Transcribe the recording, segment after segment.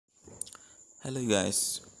Hello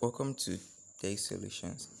guys, welcome to Tech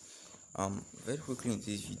Solutions. Very quickly in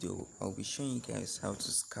this video, I'll be showing you guys how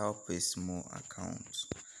to scalp a small account,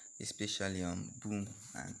 especially on Boom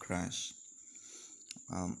and Crash.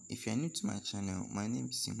 If you're new to my channel, my name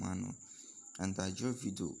is Emmanuel, and I draw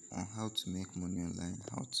video on how to make money online,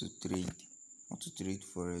 how to trade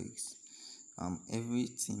forex,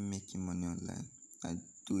 everything making money online. I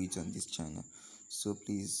do it on this channel, so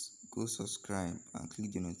please go subscribe and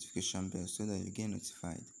click the notification bell so that you get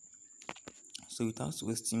notified. So without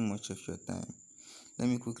wasting much of your time, let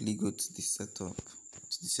me quickly go to the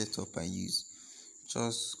setup I use.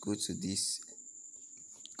 Just go to this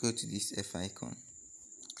F icon,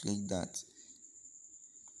 click that.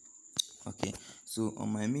 Okay, so on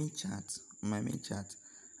my main chart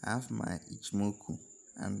I have my Ichimoku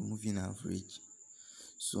and moving average.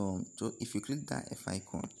 So if you click that F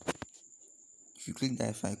icon,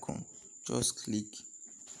 just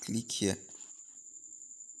click here.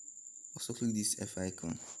 Also click this F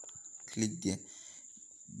icon, click there,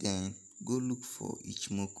 then go look for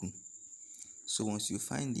Ichimoku. So once you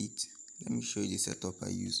find it, let me show you the setup I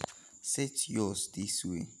use. Set yours this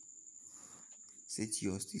way.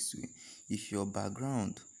 If your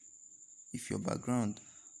background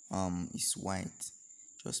is white,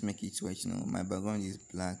 just make it white. My background is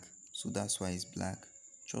black, so that's why it's black.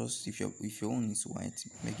 Just if your own is white,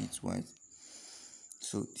 make it white.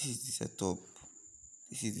 So this is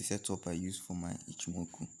the setup I use for my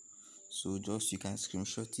Ichimoku. So just you can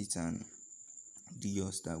screenshot it and do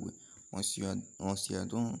yours that way. Once you are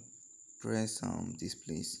done, press this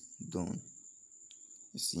place done.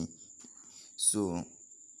 You see. So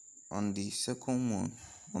on the second one,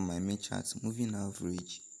 on my main chart, moving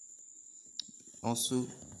average, also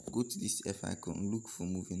go to this F icon, look for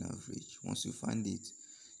moving average. Once you find it,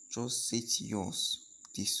 just set yours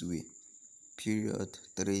this way. Period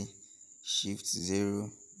 3 shift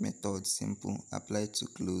 0 method simple, apply to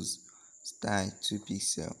close, style 2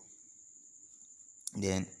 pixel.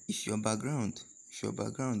 Then if your background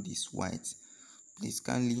is white, please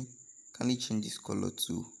kindly change this color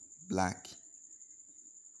to black.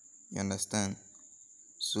 You understand?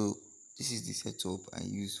 So this is the setup I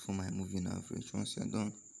use for my moving average. Once you're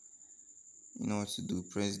done, you know what to do.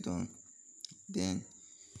 Press done. Then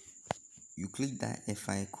you click that F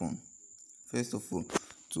icon. First of all,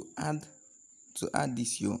 to add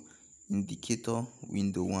this your indicator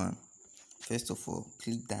window 1, first of all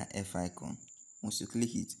click that F icon. Once you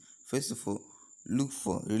click it, first of all look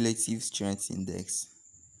for relative strength index,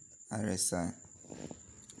 RSI.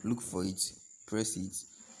 Look for it, press it,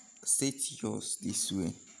 set yours this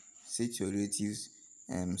way. Set your relative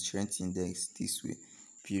strength index this way.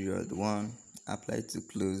 Period 1, apply to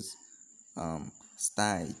close,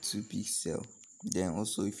 style 2 pixel. Then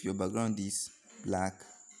also if your background is black,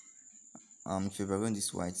 if your background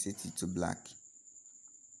is white, set it to black.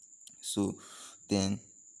 So then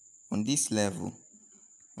on these levels,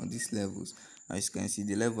 as you can see,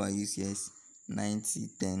 the level I use here is 90,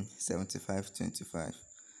 10, 75, 25.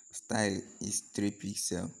 Style is 3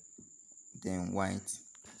 pixel, then white.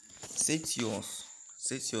 Set yours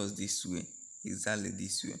this way, exactly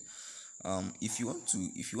this way. If you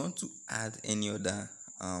want to add any other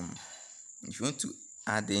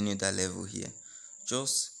level here,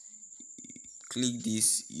 just click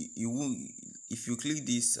this. If you click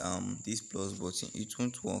this plus button, it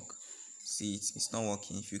won't work. See, it's not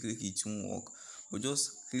working. If you click it won't work. But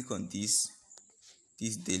just click on this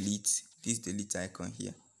delete icon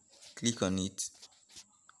here. Click on it.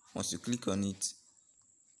 Once you click on it,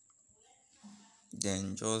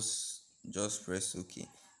 then just press OK.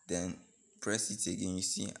 Then press it again. You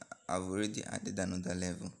see, I've already added another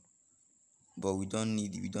level, but we don't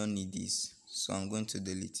need this, so I'm going to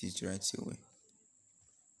delete it right away.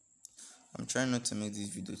 I'm trying not to make this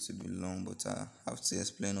video to be long, but I have to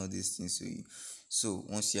explain all these things to you. So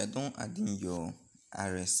once you are done adding your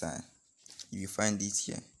RSI, you find it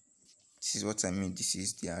here. This is what I mean. This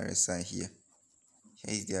is the RSI here.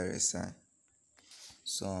 Here is the RSI.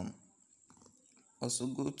 So also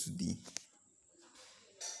go to the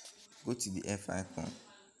F icon.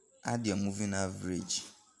 Add your moving average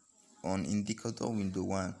on indicator window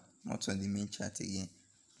 1, not on the main chart again.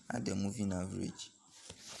 Add your moving average.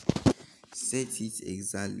 Set it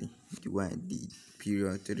exactly the way I did.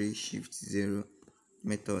 Period 3 shift 0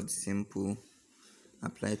 method simple,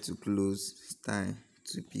 apply to close, style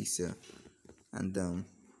 2 pixel, and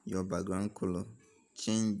your background color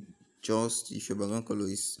change. Just if your background color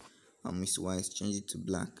is white, change it to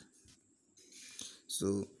black.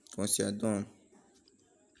 So once you are done,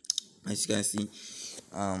 as you can see,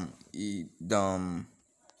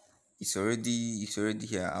 it's already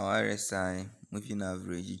here. Our RSI, moving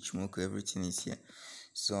average, Ichimoku, everything is here.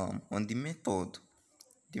 So on the method,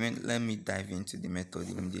 let me dive into the method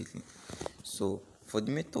immediately. So for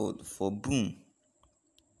the method, for boom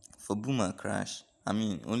and crash, I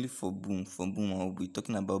mean only for boom I'll be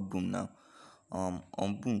talking about boom now.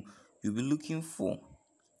 On boom, you'll be looking for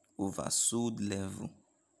oversold level.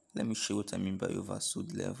 Let me show you what I mean by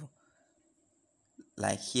oversold level.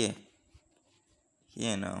 Like here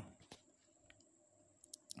now,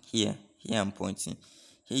 here I'm pointing.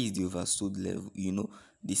 Here is the oversold level.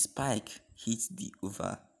 The spike hit the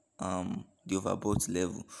overbought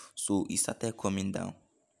level, so it started coming down.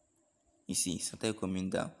 You see, it started coming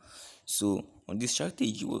down. So on this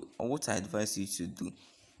strategy, what I advise you to do,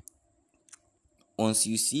 once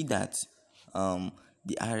you see that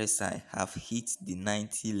the RSI have hit the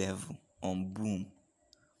 90 level on boom,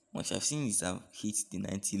 once I've seen it have hit the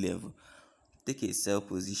 90 level, take a sell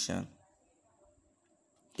position.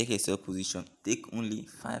 Take only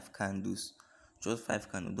 5 candles. Just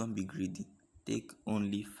 5 candles. Don't be greedy. Take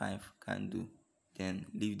only 5 candles. Then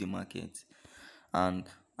leave the market. And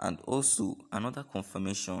also another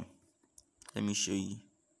confirmation. Let me show you.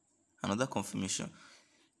 Another confirmation.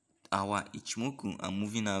 Our Ichimoku and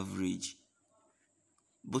moving average,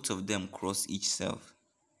 both of them cross each self.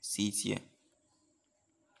 See it here.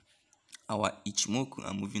 Our Ichimoku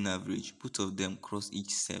and moving average, both of them cross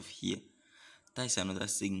each self here. That is another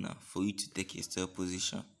signal for you to take a sell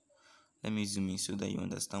position. Let me zoom in so that you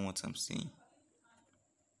understand what I'm saying.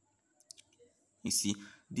 You see,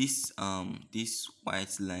 this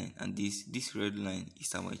white line and this red line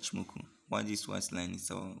is our Ichimoku, while this white line is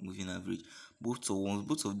our moving average. Both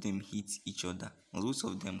of them hit each other, both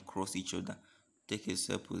of them cross each other, take a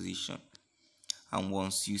sell position. And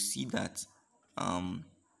once you see that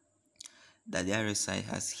that the RSI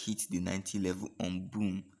has hit the 90 level on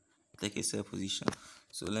boom, take a sell position.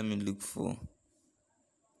 So let me look for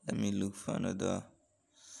another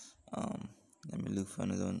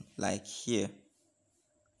one, like here.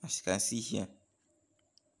 As you can see here,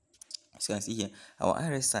 our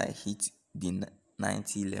RSI hit the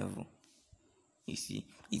 90 level. You see,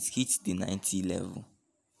 it hit the 90 level,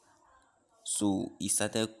 so it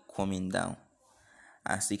started coming down.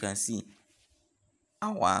 As you can see,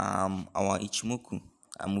 our Ichimoku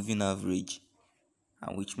and moving average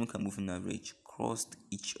crossed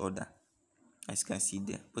each other. As you can see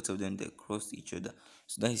there, both of them, they crossed each other.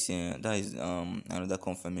 So that is another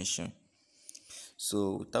confirmation.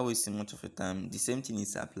 So without wasting much of your time, the same thing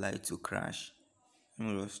is applied to crash. Let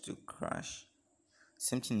me rush to crash.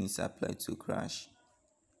 Same thing is applied to crash.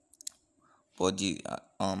 But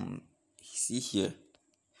see here.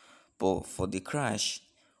 But for the crash,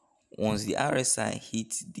 once the RSI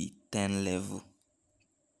hits the 10 level,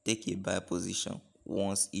 take a buy position.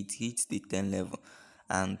 Once it hits the 10 level,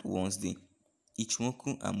 and once the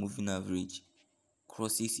Ichimoku and moving average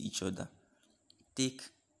crosses each other, take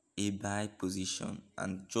a buy position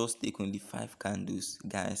and just take only 5 candles,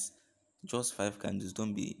 guys. Just 5 candles.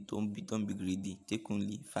 Don't be greedy. Take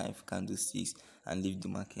only 5 candlesticks and leave the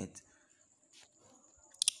market.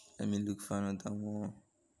 Let me look for another one.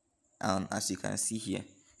 And as you can see here,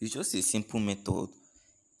 it's just a simple method.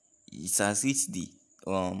 It has reached the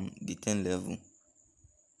 10 level,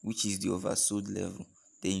 which is the oversold level.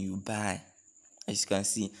 Then you buy. As you can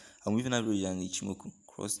see, I'm moving average and Ichimoku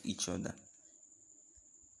cross each other.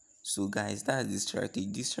 So guys, that's the strategy.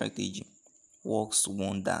 This strategy works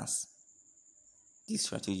wonders.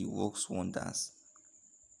 As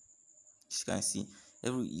you can see,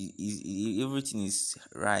 everything is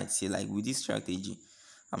right here. Like with this strategy,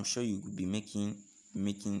 I'm sure you could be making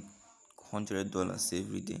 $100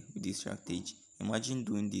 every day with this strategy. Imagine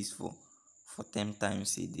doing this for 10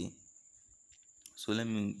 times a day. So let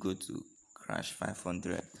me go to crash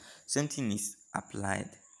 500. Same thing is applied.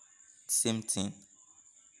 Same thing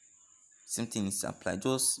is applied.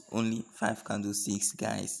 Just only 5 candlesticks,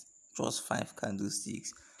 guys. Just 5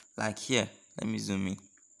 candlesticks. Like here, let me zoom in.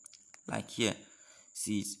 Like here,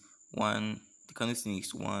 see it's the candlestick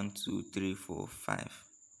is 1, 2, 3, 4, 5.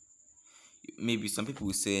 Maybe some people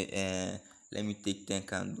will say, let me take 10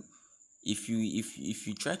 candles. If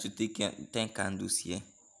you try to take 10 candles here,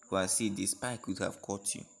 you will see the spike would have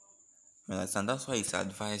caught you. And that's why it's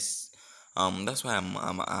advised. That's why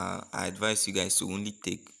I advise you guys to only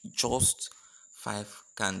take just 5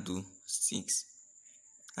 candlesticks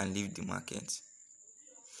and leave the market.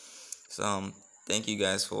 So thank you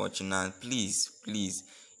guys for watching, and please,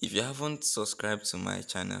 if you haven't subscribed to my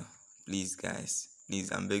channel, please guys,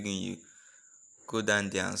 I'm begging you, go down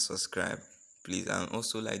there and subscribe, please, and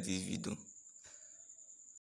also like this video.